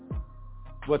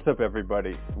What's up,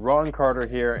 everybody? Ron Carter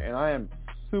here, and I am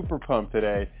super pumped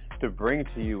today to bring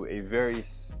to you a very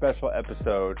special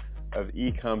episode of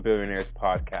Ecom Billionaires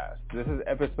Podcast. This is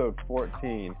episode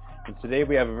 14, and today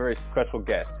we have a very special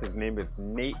guest. His name is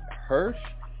Nate Hirsch.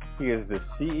 He is the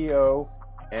CEO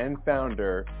and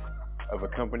founder of a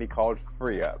company called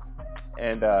FreeeUp.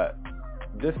 And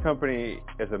this company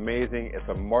is amazing. It's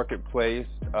a marketplace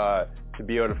to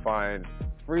be able to find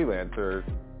freelancers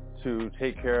to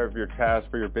take care of your tasks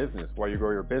for your business while you grow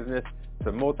your business. It's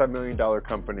a multi-million-dollar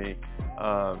company.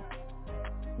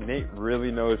 Nate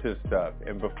really knows his stuff.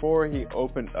 And before he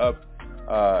opened up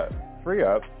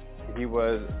FreeeUp, he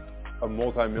was a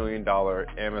multi-million-dollar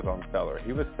Amazon seller.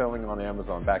 He was selling on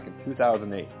Amazon back in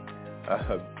 2008,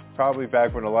 probably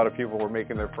back when a lot of people were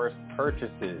making their first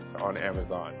purchases on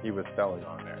Amazon. He was selling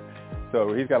on there.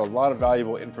 So he's got a lot of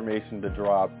valuable information to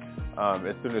drop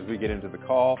as soon as we get into the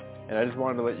call. And I just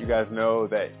wanted to let you guys know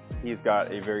that he's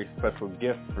got a very special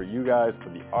gift for you guys, for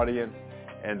the audience.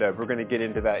 And we're going to get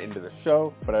into that into the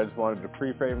show. But I just wanted to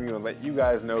pre-frame you and let you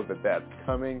guys know that that's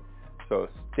coming. So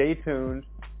stay tuned.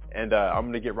 And I'm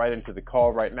going to get right into the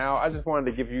call right now. I just wanted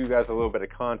to give you guys a little bit of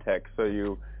context so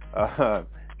you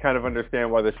kind of understand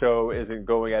why the show isn't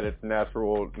going at its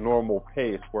natural, normal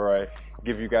pace where I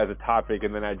give you guys a topic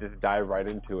and then I just dive right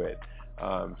into it.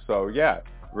 So yeah.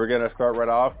 We're going to start right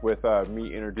off with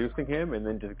me introducing him and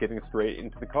then just getting straight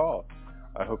into the call.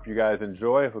 I hope you guys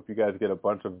enjoy. I hope you guys get a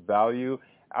bunch of value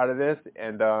out of this.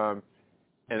 And oh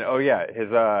yeah,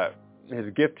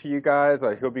 his gift to you guys,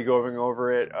 he'll be going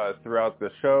over it throughout the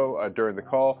show during the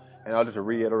call, and I'll just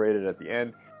reiterate it at the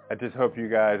end. I just hope you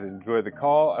guys enjoy the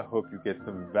call. I hope you get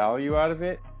some value out of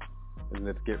it, and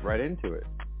let's get right into it.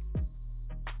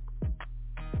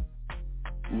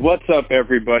 What's up,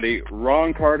 everybody?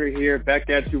 Ron Carter here, back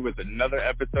at you with another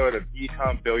episode of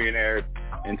Ecom Billionaires.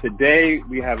 And today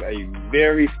we have a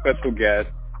very special guest,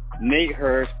 Nate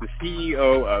Hirsch, the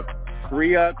CEO of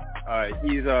FreeeUp.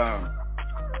 He's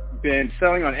been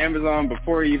selling on Amazon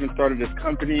before he even started his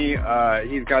company.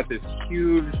 He's got this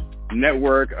huge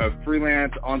network of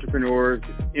freelance entrepreneurs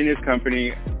in his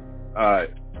company.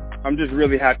 I'm just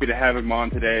really happy to have him on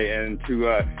today and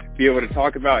to be able to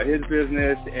talk about his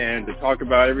business and to talk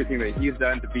about everything that he's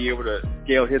done to be able to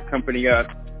scale his company up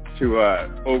to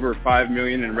over $5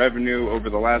 million in revenue over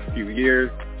the last few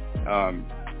years.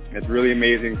 It's really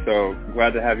amazing. So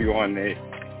glad to have you on, Nate.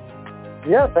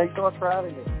 Yeah, thanks so much for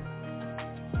having me.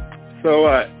 So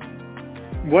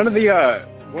one of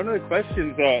the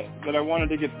questions that I wanted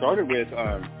to get started with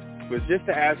was just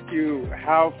to ask you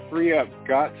how FreeeUp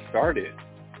got started.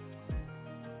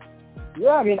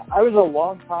 Yeah, I mean, I was a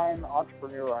long-time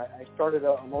entrepreneur. I started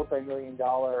a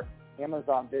multi-million-dollar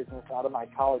Amazon business out of my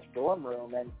college dorm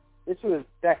room, and this was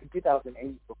back in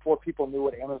 2008, before people knew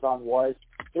what Amazon was.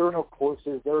 There were no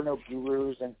courses, there were no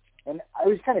gurus, and I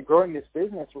was kind of growing this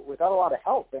business without a lot of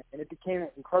help, and it became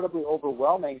incredibly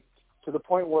overwhelming to the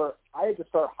point where I had to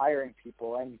start hiring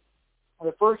people. And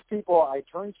the first people I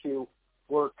turned to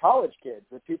were college kids,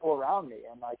 the people around me,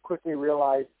 and I quickly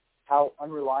realized how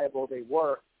unreliable they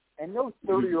were. And no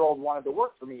 30-year-old wanted to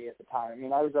work for me at the time. I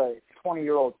mean, I was a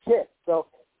 20-year-old kid. So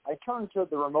I turned to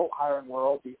the remote hiring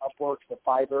world, the Upworks, the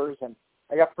Fivers, and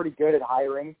I got pretty good at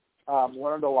hiring,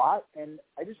 learned a lot, and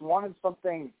I just wanted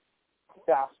something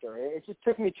faster. It just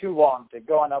took me too long to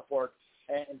go on Upwork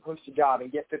and post a job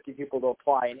and get 50 people to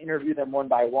apply and interview them one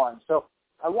by one. So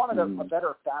I wanted a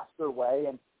better, faster way,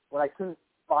 and when I couldn't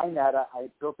find that, I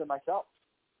built it myself.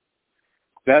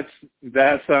 That's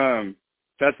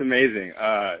amazing.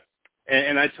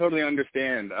 And I totally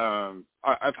understand.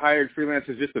 I've hired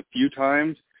freelancers just a few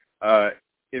times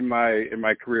in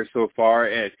my career so far,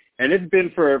 and it's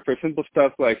been for simple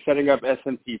stuff like setting up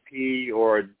SMTP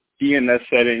or DNS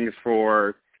settings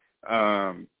for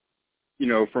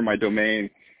for my domain.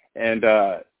 And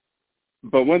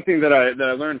but one thing that I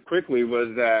learned quickly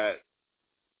was that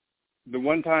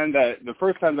the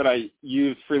first time that I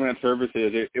used freelance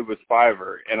services, it was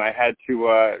Fiverr, and I had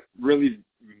to really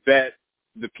vet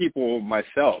the people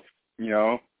myself,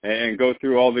 and go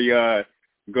through all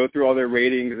their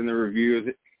ratings and the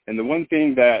reviews. And the one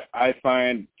thing that I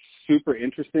find super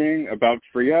interesting about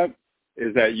FreeeUp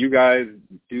is that you guys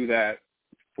do that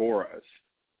for us.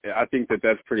 I think that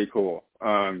that's pretty cool.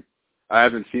 I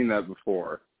haven't seen that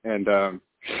before. And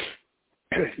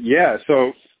yeah,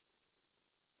 so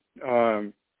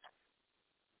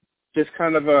just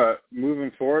kind of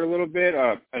moving forward a little bit.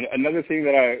 Another thing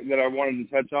that I wanted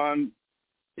to touch on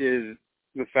is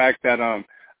the fact that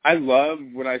I love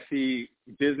when I see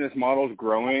business models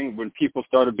growing, when people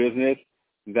start a business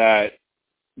that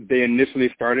they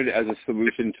initially started as a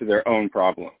solution to their own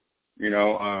problem.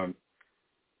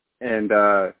 And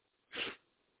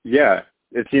yeah,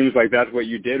 it seems like that's what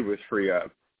you did with FreeeUp,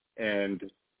 and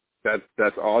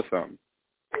that's awesome.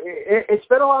 It's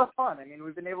been a lot of fun. I mean,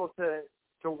 we've been able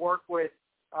to work with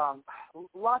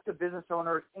lots of business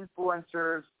owners,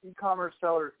 influencers, e-commerce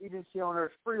sellers, agency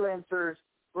owners, freelancers,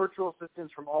 virtual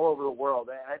assistants from all over the world.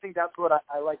 And I think that's what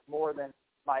I like more than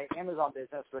my Amazon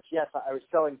business, which, yes, I was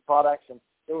selling products and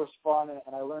it was fun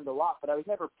and I learned a lot, but I was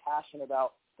never passionate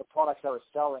about the products I was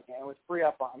selling. And with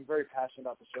FreeeUp, I'm very passionate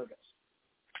about the service.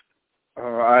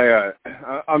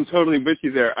 I'm totally with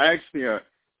you there. I actually,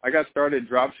 I got started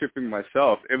drop shipping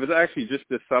myself. It was actually just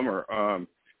this summer.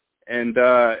 And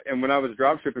when I was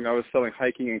drop shipping, I was selling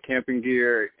hiking and camping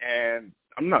gear, and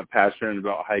I'm not passionate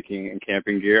about hiking and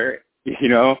camping gear, you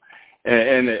know,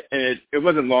 and it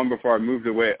wasn't long before I moved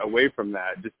away from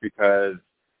that, just because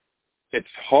it's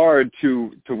hard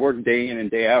to work day in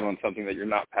and day out on something that you're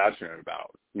not passionate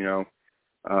about, you know.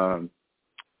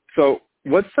 So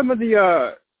what's some of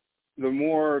the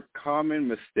more common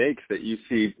mistakes that you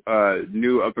see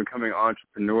new up-and-coming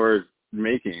entrepreneurs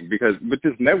making? Because with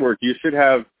this network, you should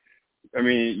have, I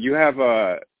mean, you have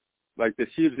like this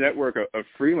huge network of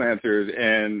freelancers,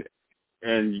 and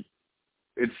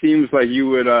it seems like you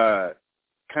would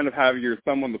kind of have your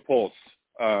thumb on the pulse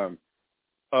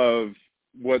of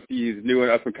what these new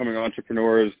and up-and-coming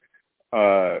entrepreneurs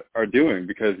are doing,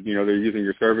 because, you know, they're using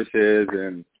your services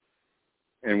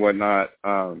and whatnot.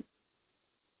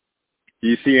 Do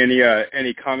you see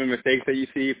any common mistakes that you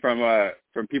see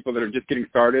from people that are just getting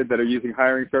started that are using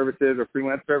hiring services or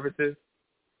freelance services?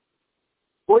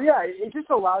 Well, yeah, it just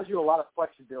allows you a lot of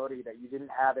flexibility that you didn't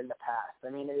have in the past. I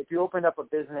mean, if you opened up a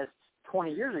business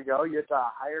 20 years ago, you had to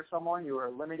hire someone. You were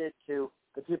limited to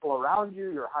the people around you.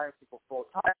 You were hiring people full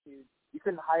time. You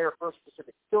couldn't hire for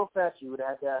specific skill sets. You would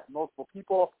have to have multiple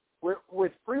people.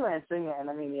 With freelancing, and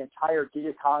I mean the entire gig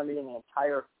economy and the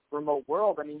entire remote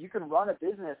world, I mean, you can run a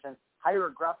business and hire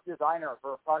a graphic designer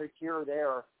for a project here or there,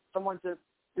 or someone to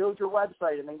build your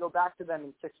website and then go back to them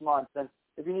in 6 months. And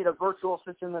if you need a virtual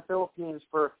assistant in the Philippines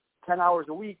for 10 hours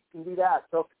a week, you can do that.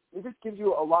 So it just gives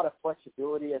you a lot of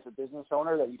flexibility as a business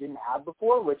owner that you didn't have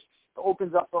before, which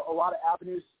opens up a lot of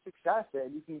avenues to success.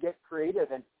 And you can get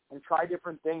creative and try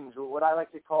different things, or what I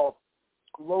like to call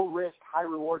low-risk,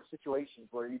 high-reward situations,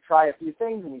 where you try a few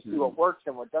things and you see what works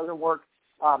and what doesn't work,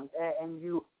 and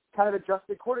you kind of adjust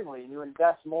accordingly, and you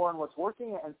invest more in what's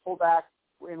working and pull back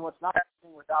in what's not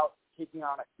working without taking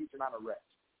on a huge amount of risk.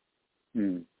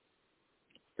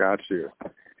 Got you.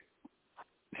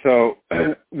 So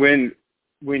when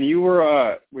you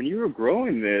were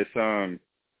growing this,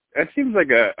 that seems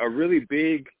like a really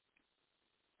big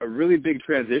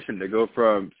transition to go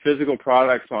from physical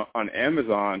products on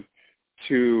Amazon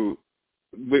to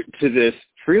this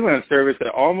freelance service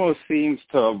that almost seems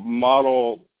to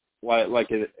model like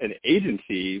an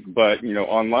agency, but, you know,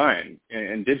 online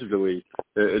and digitally.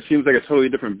 It seems like a totally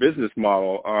different business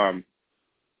model.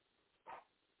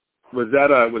 Was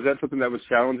that something that was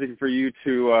challenging for you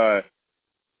to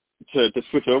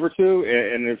switch over to?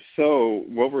 And if so,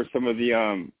 what were some of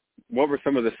the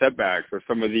setbacks or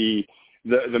some of the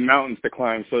mountains to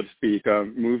climb, so to speak,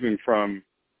 moving from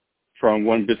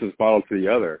one business model to the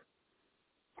other?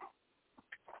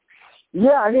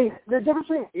 Yeah, I mean, the difference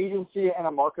between agency and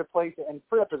a marketplace, and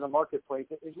FreeeUp as a marketplace,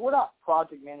 is we're not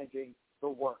project managing the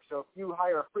work. So if you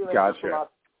hire a freelancer from us,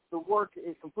 the work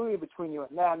is completely between you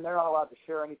and them. They're not allowed to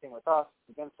share anything with us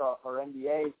against our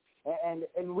NDAs, and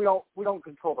we don't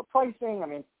control the pricing. I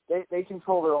mean, they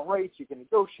control their own rates. You can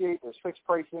negotiate. There's fixed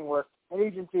pricing, where an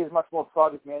agency is much more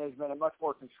project management and much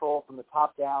more control from the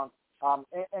top down,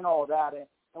 and all of that.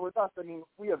 And with us, I mean,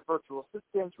 we have virtual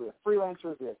assistants, we have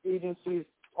freelancers, we have agencies,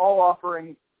 all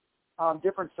offering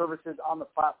different services on the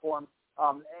platform,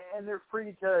 and they're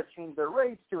free to change their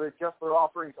rates, to adjust their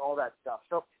offerings, all that stuff.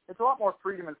 So it's a lot more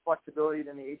freedom and flexibility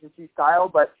than the agency style,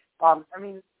 but I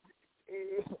mean,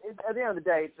 at the end of the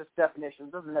day, it's just definition.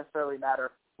 It doesn't necessarily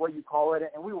matter what you call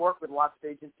it, and we work with lots of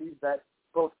agencies that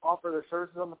both offer their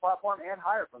services on the platform and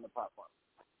hire from the platform.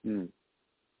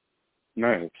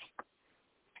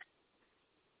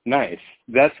 Nice.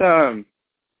 That's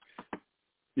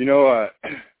you know,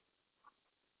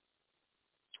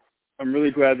 I'm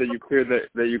really glad that you cleared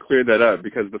that up,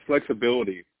 because the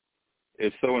flexibility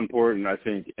is so important, I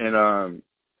think, and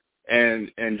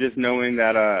just knowing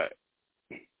that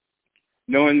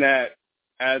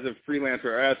as a freelancer,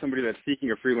 or as somebody that's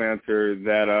seeking a freelancer,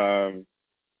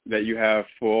 that you have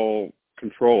full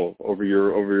control over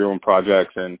your own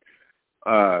projects. And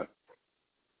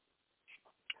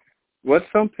what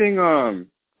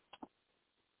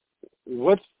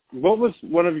was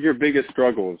one of your biggest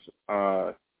struggles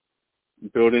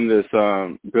building this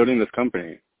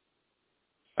company.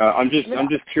 I'm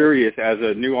just curious as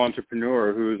a new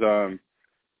entrepreneur who's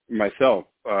myself,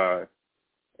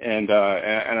 and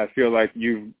I feel like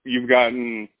you've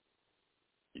gotten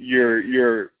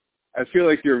I feel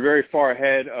like you're very far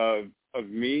ahead of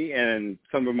me and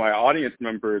some of my audience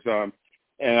members,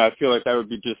 and I feel like that would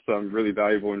be just some really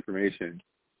valuable information.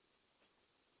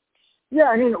 Yeah,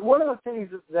 I mean, one of the things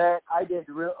that I did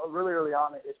really early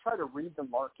on is try to read the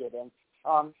market. And,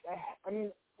 I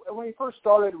mean, when we first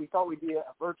started, we thought we'd be a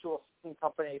virtual assistant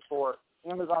company for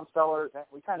Amazon sellers, and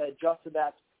we kind of adjusted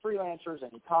that to freelancers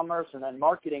and e-commerce and then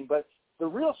marketing. But the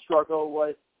real struggle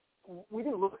was we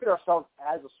didn't look at ourselves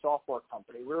as a software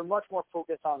company. We were much more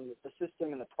focused on the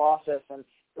system and the process. And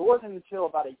it wasn't until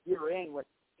about a year in when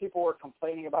people were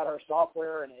complaining about our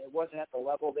software and it wasn't at the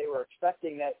level they were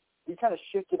expecting that we kind of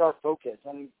shifted our focus,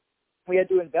 and we had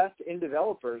to invest in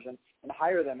developers and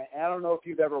hire them. And I don't know if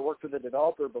you've ever worked with a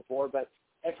developer before, but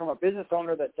from a business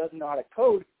owner that doesn't know how to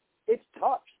code, it's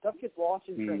tough. Stuff gets lost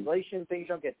in translation. Things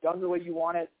don't get done the way you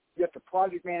want it. You have to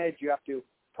project manage. You have to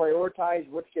prioritize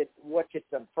what gets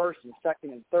done first and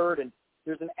second and third, and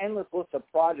there's an endless list of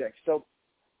projects. So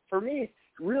for me,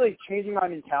 really changing my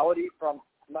mentality from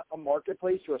a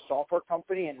marketplace to a software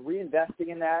company and reinvesting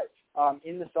in that,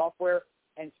 in the software,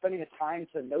 and spending the time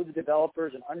to know the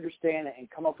developers and understand it and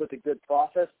come up with a good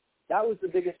process, that was the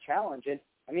biggest challenge. And,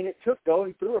 I mean, it took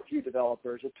going through a few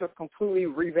developers. It took completely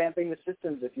revamping the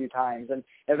systems a few times. And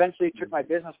eventually it took my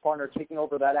business partner taking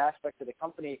over that aspect of the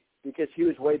company because he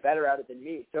was way better at it than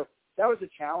me. So that was a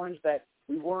challenge that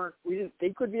we didn't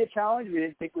think would be a challenge. We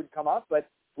didn't think would come up, but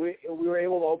we were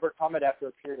able to overcome it after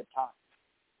a period of time.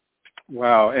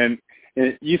 Wow. And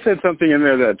you said something in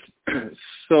there that's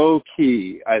so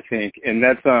key, I think, and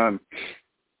that's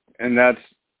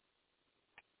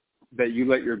that you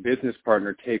let your business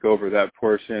partner take over that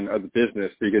portion of the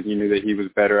business because you knew that he was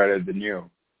better at it than you.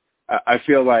 I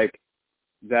feel like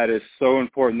that is so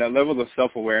important, that level of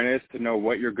self-awareness, to know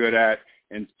what you're good at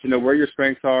and to know where your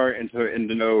strengths are and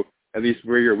to know at least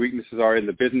where your weaknesses are in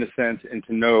the business sense, and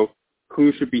to know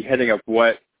who should be heading up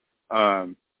what,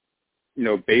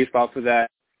 based off of that.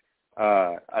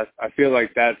 I feel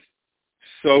like that's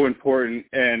so important.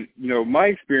 And, my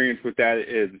experience with that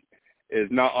is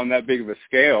not on that big of a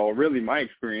scale. Really, my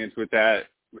experience with that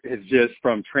is just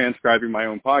from transcribing my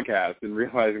own podcast and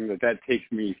realizing that takes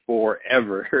me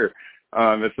forever.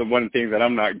 It's the one thing that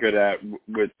I'm not good at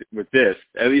with this,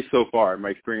 at least so far, my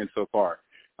experience so far,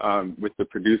 with the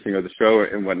producing of the show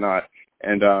and whatnot.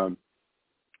 And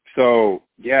so,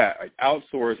 yeah,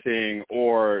 outsourcing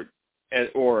or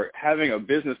having a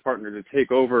business partner to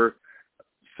take over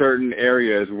certain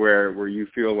areas where you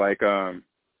feel like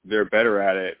they're better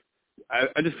at it.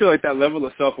 I just feel like that level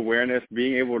of self-awareness,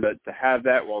 being able to have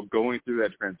that while going through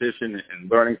that transition and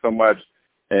learning so much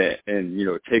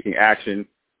and taking action,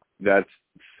 that's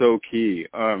so key.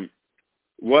 I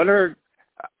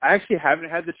actually haven't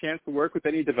had the chance to work with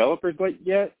any developers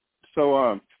yet,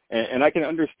 so and I can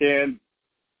understand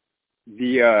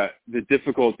the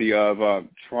difficulty of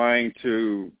trying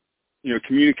to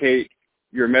communicate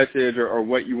your message or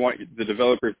what you want the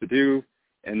developers to do,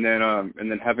 and then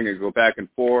having it go back and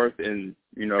forth and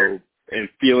and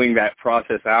feeling that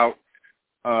process out.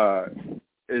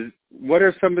 What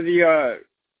are some of the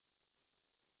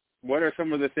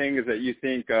things that you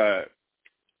think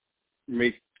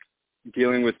make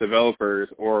dealing with developers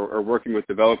or working with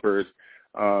developers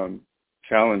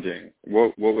challenging?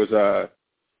 What was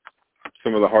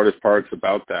some of the hardest parts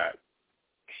about that?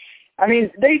 I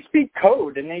mean, they speak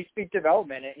code and they speak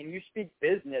development, and you speak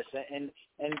business and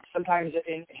sometimes,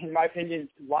 in my opinion,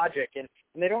 logic, and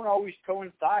they don't always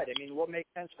coincide. I mean, what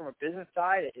makes sense from a business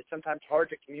side is sometimes hard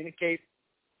to communicate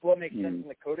what makes sense from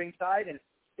the coding side. And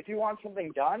if you want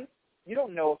something done, you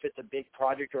don't know if it's a big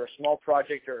project or a small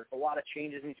project or if a lot of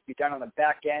changes need to be done on the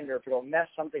back end or if it'll mess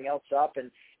something else up.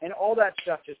 And all that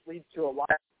stuff just leads to a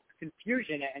lot of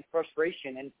confusion and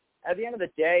frustration. And at the end of the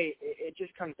day, it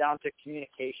just comes down to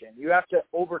communication. You have to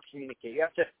over-communicate. You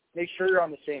have to make sure you're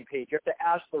on the same page. You have to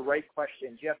ask the right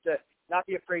questions. You have to not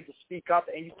be afraid to speak up,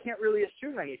 and you can't really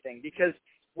assume anything because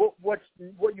what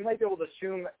you might be able to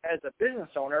assume as a business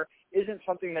owner isn't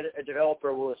something that a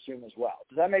developer will assume as well.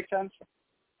 Does that make sense?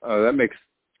 That makes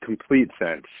complete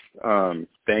sense.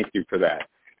 Thank you for that.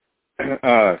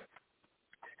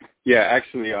 Yeah,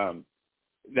 actually,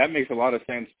 that makes a lot of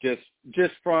sense just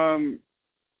from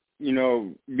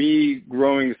me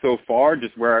growing so far,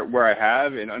 just where I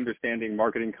have, and understanding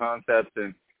marketing concepts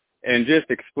and just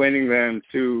explaining them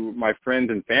to my friends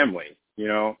and family,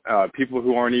 people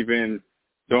who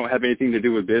don't have anything to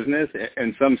do with business,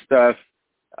 and some stuff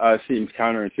seems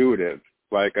counterintuitive.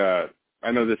 like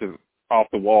I know this is off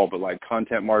the wall, but like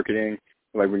content marketing,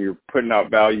 like when you're putting out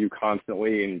value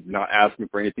constantly and not asking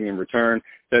for anything in return,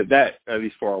 that at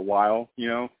least for a while,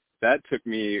 that took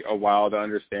me a while to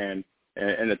understand.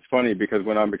 And it's funny because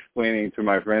when I'm explaining to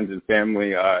my friends and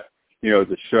family,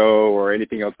 the show or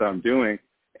anything else that I'm doing,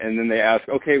 and then they ask,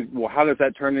 okay, well, how does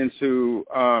that turn into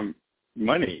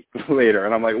money later?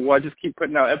 And I'm like, well, I just keep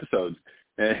putting out episodes.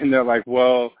 And they're like,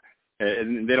 well,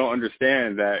 and they don't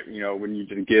understand that, when you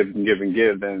just give and give and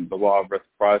give, then the law of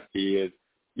reciprocity is,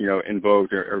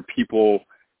 invoked, or people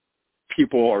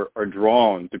are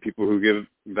drawn to people who give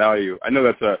value. I know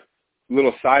that's a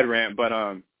little side rant, but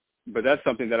that's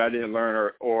something that I didn't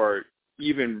learn or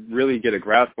even really get a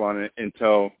grasp on it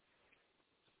until,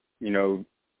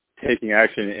 taking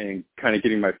action and kind of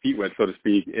getting my feet wet, so to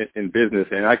speak, in business.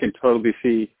 And I can totally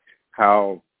see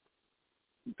how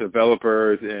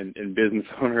developers and business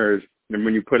owners, and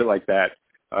when you put it like that,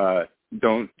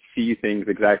 don't see things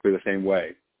exactly the same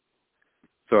way.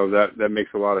 So that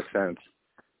makes a lot of sense.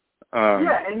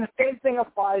 Yeah, and the same thing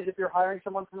applies if you're hiring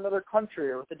someone from another country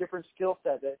or with a different skill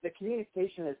set. The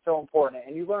communication is so important,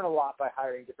 and you learn a lot by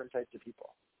hiring different types of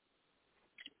people.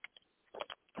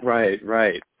 Right.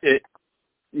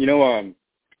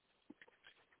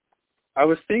 I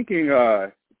was thinking,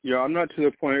 I'm not to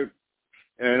the point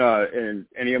in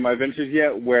any of my ventures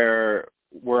yet where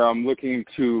I'm looking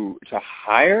to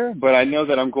hire, but I know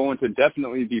that I'm going to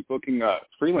definitely be booking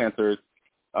freelancers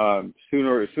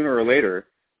sooner or later.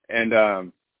 And I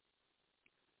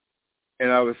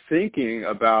was thinking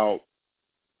about,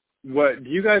 do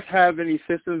you guys have any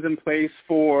systems in place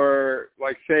for,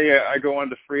 like, say I go on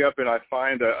to FreeeUp and I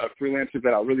find a freelancer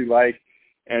that I really like,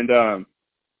 and I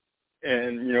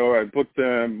book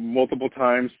them multiple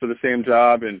times for the same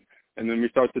job, and then we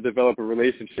start to develop a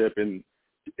relationship. And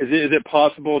is it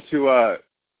possible to,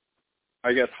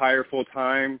 hire full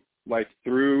time, like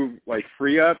through like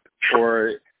FreeeUp,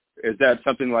 or is that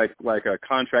something like a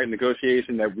contract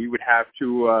negotiation that we would have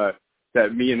to,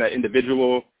 that me and that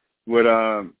individual would,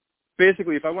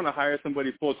 basically, if I want to hire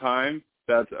somebody full time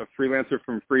that's a freelancer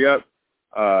from FreeeUp,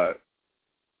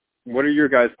 what are your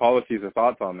guys' policies or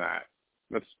thoughts on that?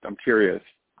 I'm curious.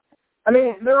 I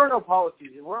mean, there are no policies.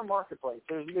 We're a marketplace.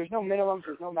 There's no minimums.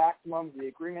 There's no maximums. The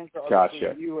agreements are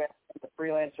between you and the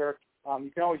freelancer.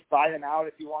 You can always buy them out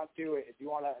if you want to. If you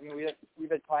want to, I mean,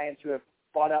 we've had clients who have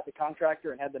bought out the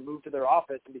contractor and had them move to their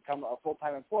office and become a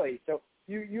full-time employee. So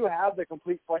you have the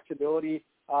complete flexibility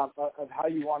of how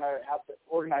you want to have to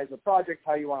organize the project,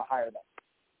 how you want to hire them.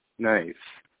 Nice.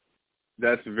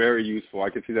 That's very useful. I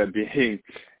could see that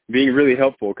being really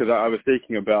helpful, because I was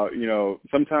thinking about,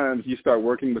 sometimes you start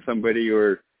working with somebody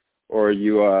or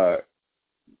you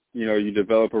you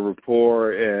develop a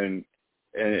rapport and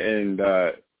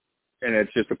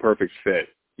it's just a perfect fit,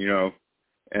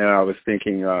 and I was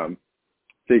thinking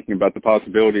about the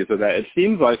possibilities of that. It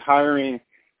seems like hiring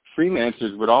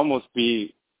freelancers would almost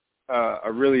be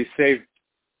a really safe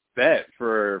bet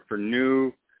for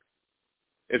new.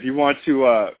 If you want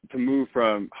to move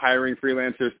from hiring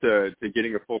freelancers to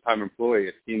getting a full-time employee,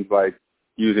 it seems like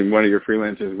using one of your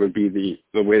freelancers would be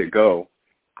the way to go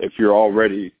if you're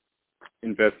already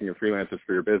investing in freelancers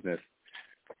for your business.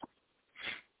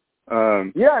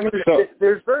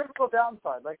 There's very little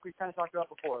downside, like we kind of talked about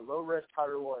before. Low risk, high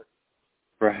reward.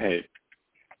 Right.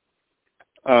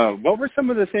 What were some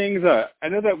of the things? I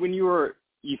know that when you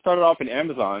started off in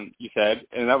Amazon, you said,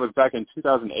 and that was back in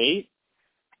 2008.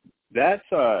 That's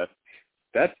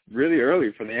really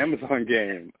early for the Amazon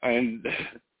game, and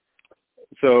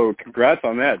so congrats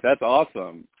on that. That's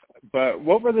awesome. But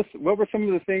what were some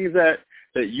of the things that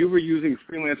you were using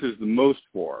freelancers the most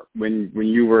for when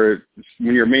your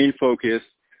main focus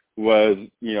was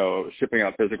shipping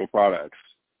out physical products?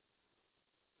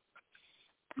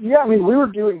 Yeah, I mean, we were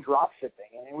doing drop shipping,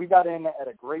 and we got in at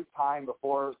a great time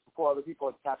before other people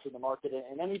had captured the market.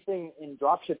 And anything in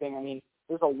drop shipping, I mean,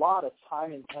 there's a lot of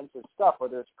time-intensive stuff,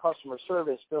 whether it's customer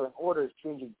service, filling orders,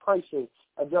 changing prices,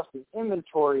 adjusting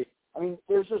inventory. I mean,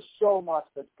 there's just so much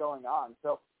that's going on.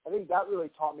 So I think that really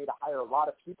taught me to hire a lot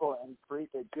of people and create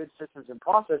a good systems and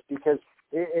process, because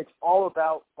it's all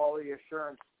about quality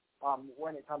assurance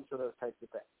when it comes to those types of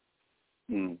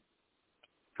things.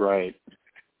 Right.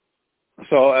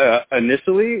 So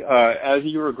initially, as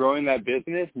you were growing that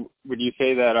business, would you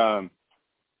say that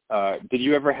did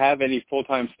you ever have any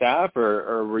full-time staff,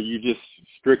 or were you just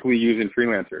strictly using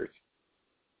freelancers?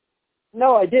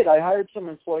 No, I did. I hired some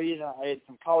employees. I had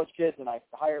some college kids, and I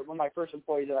hired one of my first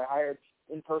employees that I hired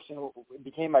in person who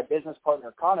became my business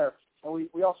partner, Connor. And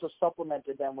we also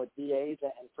supplemented them with VAs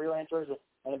and freelancers,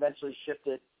 and eventually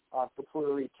shifted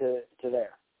completely to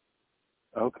there.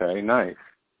 Okay, nice.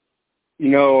 You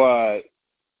know,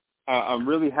 I'm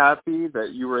really happy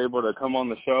that you were able to come on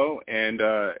the show and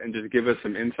just give us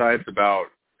some insights about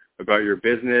your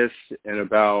business and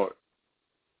about,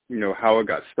 you know, how it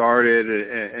got started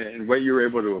and what you were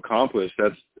able to accomplish.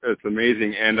 That's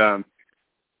amazing. And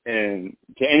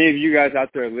to any of you guys out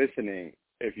there listening,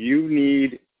 if you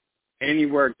need any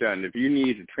work done, if you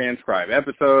need to transcribe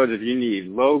episodes, if you need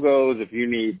logos, if you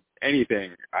need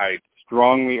anything, I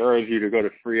strongly urge you to go to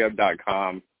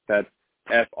freeup.com. That's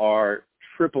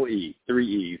FREEE,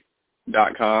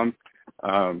 3E.com.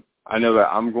 I know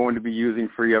that I'm going to be using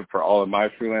FreeUp for all of my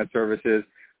freelance services.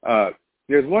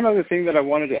 There's one other thing that I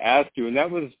wanted to ask you, and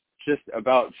that was just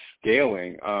about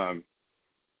scaling.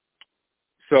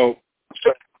 So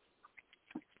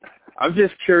I'm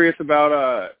just curious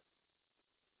about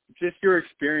just your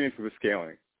experience with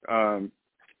scaling.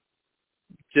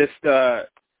 Because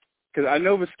I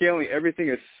know with scaling, everything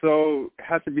has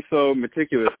to be so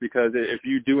meticulous, because if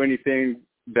you do anything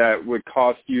that would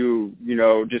cost you, you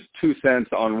know, just 2 cents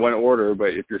on one order,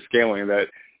 but if you're scaling that,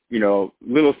 you know,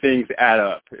 little things add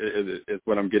up is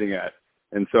what I'm getting at.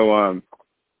 And so,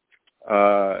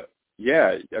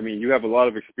 yeah, I mean, you have a lot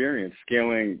of experience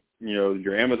scaling, you know,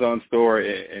 your Amazon store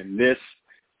and this.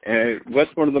 And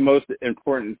what's one of the most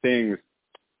important things,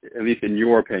 at least in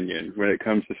your opinion, when it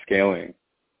comes to scaling?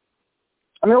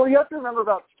 I mean, what you have to remember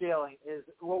about scaling is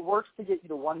what works to get you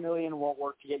to 1 million won't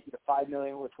work to get you to 5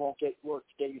 million, which won't work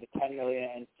to get you to 10 million,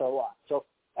 and so on. So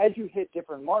as you hit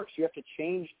different marks, you have to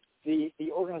change the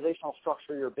organizational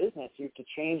structure of your business. You have to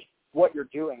change what you're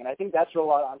doing. And I think that's what a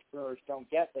lot of entrepreneurs don't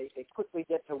get. They quickly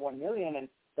get to 1 million, and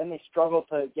then they struggle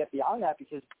to get beyond that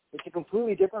because it's a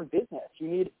completely different business. You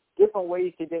need different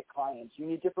ways to get clients. You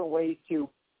need different ways to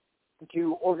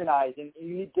organize, and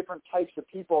you need different types of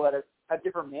people that have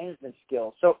different management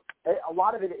skills. So a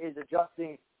lot of it is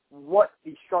adjusting what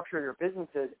the structure of your business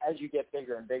is as you get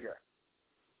bigger and bigger.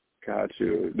 Got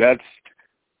you. That's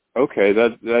okay.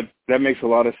 That makes a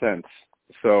lot of sense.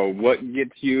 So what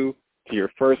gets you to your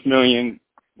first million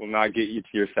will not get you to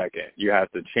your second. You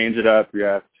have to change it up. You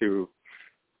have to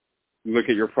look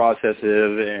at your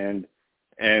processes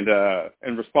and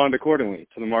respond accordingly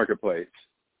to the marketplace.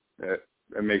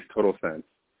 That makes total sense.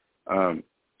 I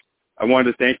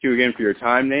wanted to thank you again for your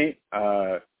time, Nate.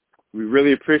 We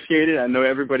really appreciate it. I know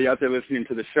everybody out there listening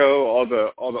to the show, all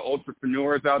the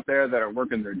entrepreneurs out there that are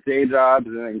working their day jobs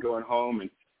and then going home and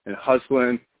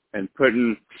hustling and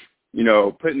putting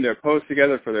their posts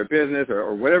together for their business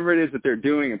or whatever it is that they're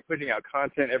doing and putting out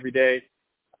content every day.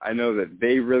 I know that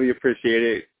they really appreciate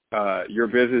it. Your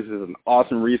business is an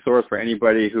awesome resource for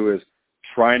anybody who is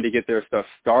trying to get their stuff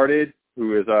started,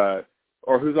 who's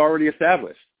already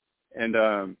established. And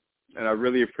I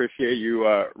really appreciate you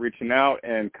reaching out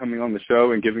and coming on the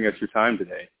show and giving us your time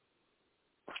today.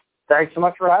 Thanks so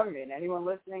much for having me. And anyone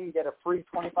listening, get a free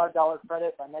 $25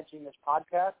 credit by mentioning this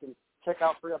podcast, and check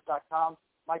out freeup.com.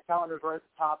 My calendar's right at the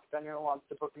top if anyone wants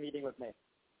to book a meeting with me.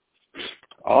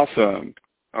 Awesome.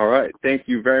 All right. Thank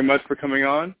you very much for coming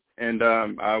on, and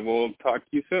I will talk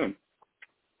to you soon.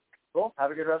 Cool.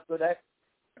 Have a good rest of the day.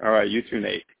 All right. You too,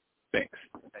 Nate. Thanks.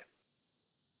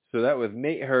 So that was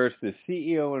Nate Hirsch, the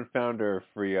CEO and founder of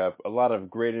FreeUp. A lot of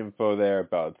great info there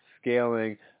about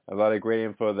scaling, a lot of great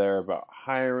info there about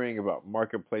hiring, about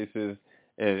marketplaces,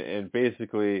 and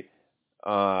basically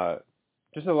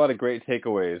just a lot of great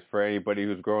takeaways for anybody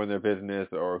who's growing their business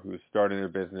or who's starting their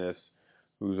business,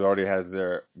 who's already has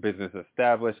their business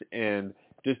established. And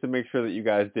just to make sure that you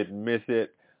guys didn't miss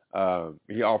it,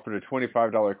 he offered a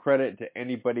 $25 credit to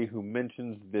anybody who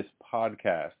mentions this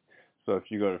podcast. So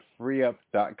if you go to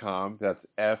freeup.com, that's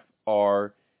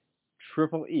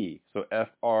FREEE, so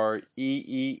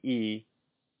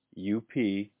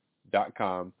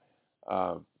FREEEUP.com,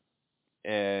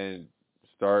 and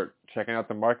start checking out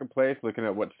the marketplace, looking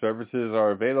at what services are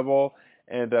available.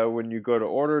 And when you go to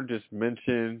order, just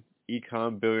mention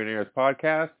Ecom Billionaires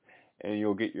Podcast, and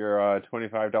you'll get your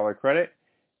 $25 credit.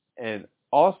 And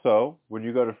also, when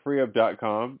you go to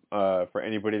freeup.com, for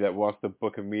anybody that wants to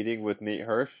book a meeting with Nate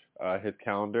Hirsch, his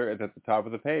calendar is at the top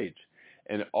of the page.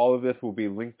 And all of this will be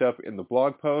linked up in the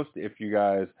blog post if you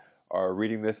guys are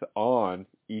reading this on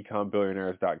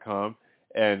ecombillionaires.com.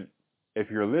 And if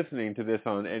you're listening to this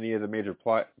on any of the major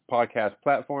podcast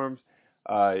platforms,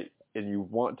 and you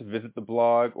want to visit the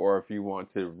blog, or if you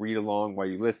want to read along while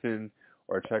you listen,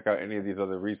 or check out any of these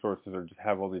other resources, or just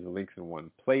have all these links in one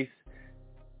place,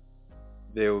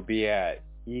 they will be at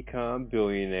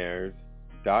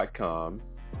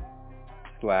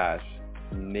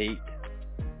ecombillionaires.com/Nate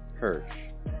Hirsch.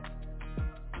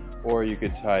 Or you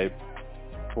could type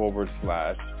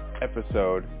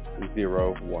 /episode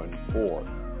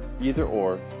Either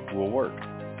or will work.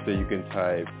 So you can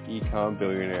type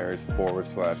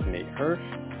ecombillionaires/Nate Hirsch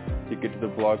to get to the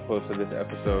blog post of this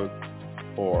episode,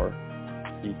 or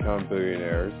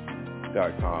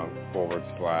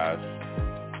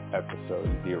ecombillionaires.com/episode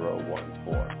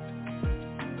 014.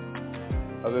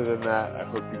 Other than that, I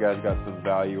hope you guys got some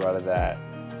value out of that.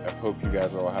 I hope you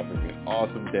guys are all having an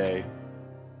awesome day.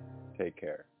 Take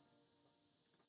care.